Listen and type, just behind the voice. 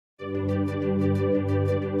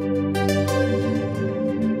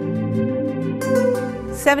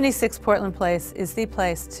'76 Portland Place is the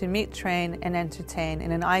place to meet, train, and entertain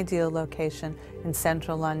in an ideal location in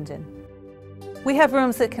central London. We have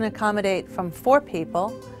rooms that can accommodate from 4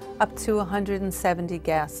 people up to 170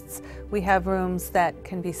 guests. We have rooms that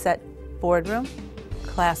can be set boardroom,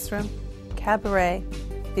 classroom, cabaret,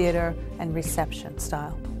 theater, and reception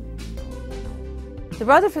style. The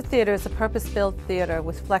Rutherford Theatre is a purpose-built theatre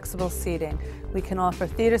with flexible seating. We can offer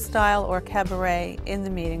theatre style or cabaret in the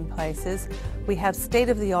meeting places. We have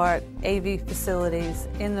state-of-the-art AV facilities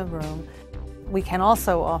in the room. We can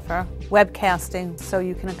also offer webcasting, so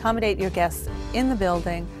you can accommodate your guests in the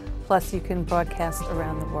building, plus you can broadcast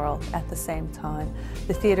around the world at the same time.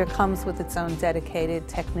 The theatre comes with its own dedicated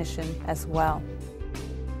technician as well.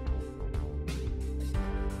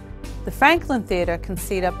 The Franklin Theatre can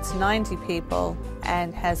seat up to 90 people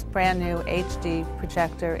and has brand new HD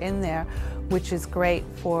projector in there, which is great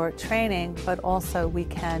for training, but also we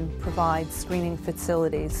can provide screening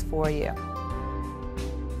facilities for you.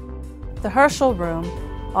 The Herschel Room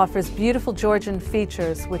offers beautiful Georgian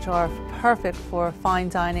features which are perfect for fine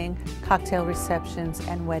dining, cocktail receptions,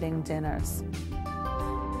 and wedding dinners.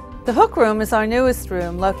 The Hook Room is our newest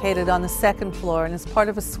room, located on the 2nd floor, and is part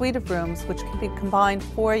of a suite of rooms which can be combined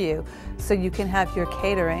for you, so you can have your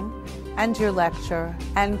catering and your lecture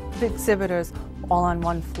and the exhibitors all on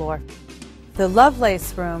one floor. The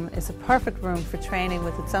Lovelace Room is a perfect room for training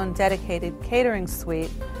with its own dedicated catering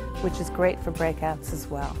suite, which is great for breakouts as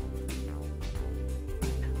well.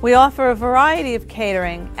 We offer a variety of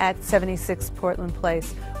catering at '76 Portland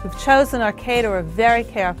Place. We've chosen our caterer very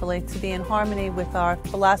carefully to be in harmony with our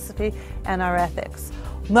philosophy and our ethics.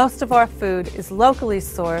 Most of our food is locally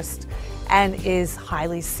sourced and is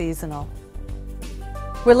highly seasonal.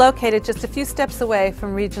 We're located just a few steps away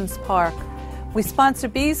from Regent's Park. We sponsor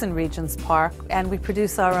bees in Regent's Park, and we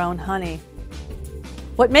produce our own honey.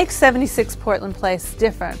 What makes '76 Portland Place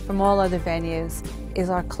different from all other venues is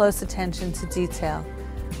our close attention to detail.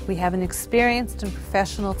 We have an experienced and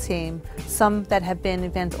professional team, some that have been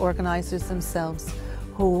event organizers themselves,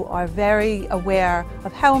 who are very aware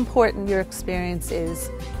of how important your experience is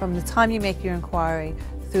from the time you make your inquiry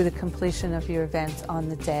through the completion of your event on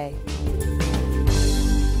the day.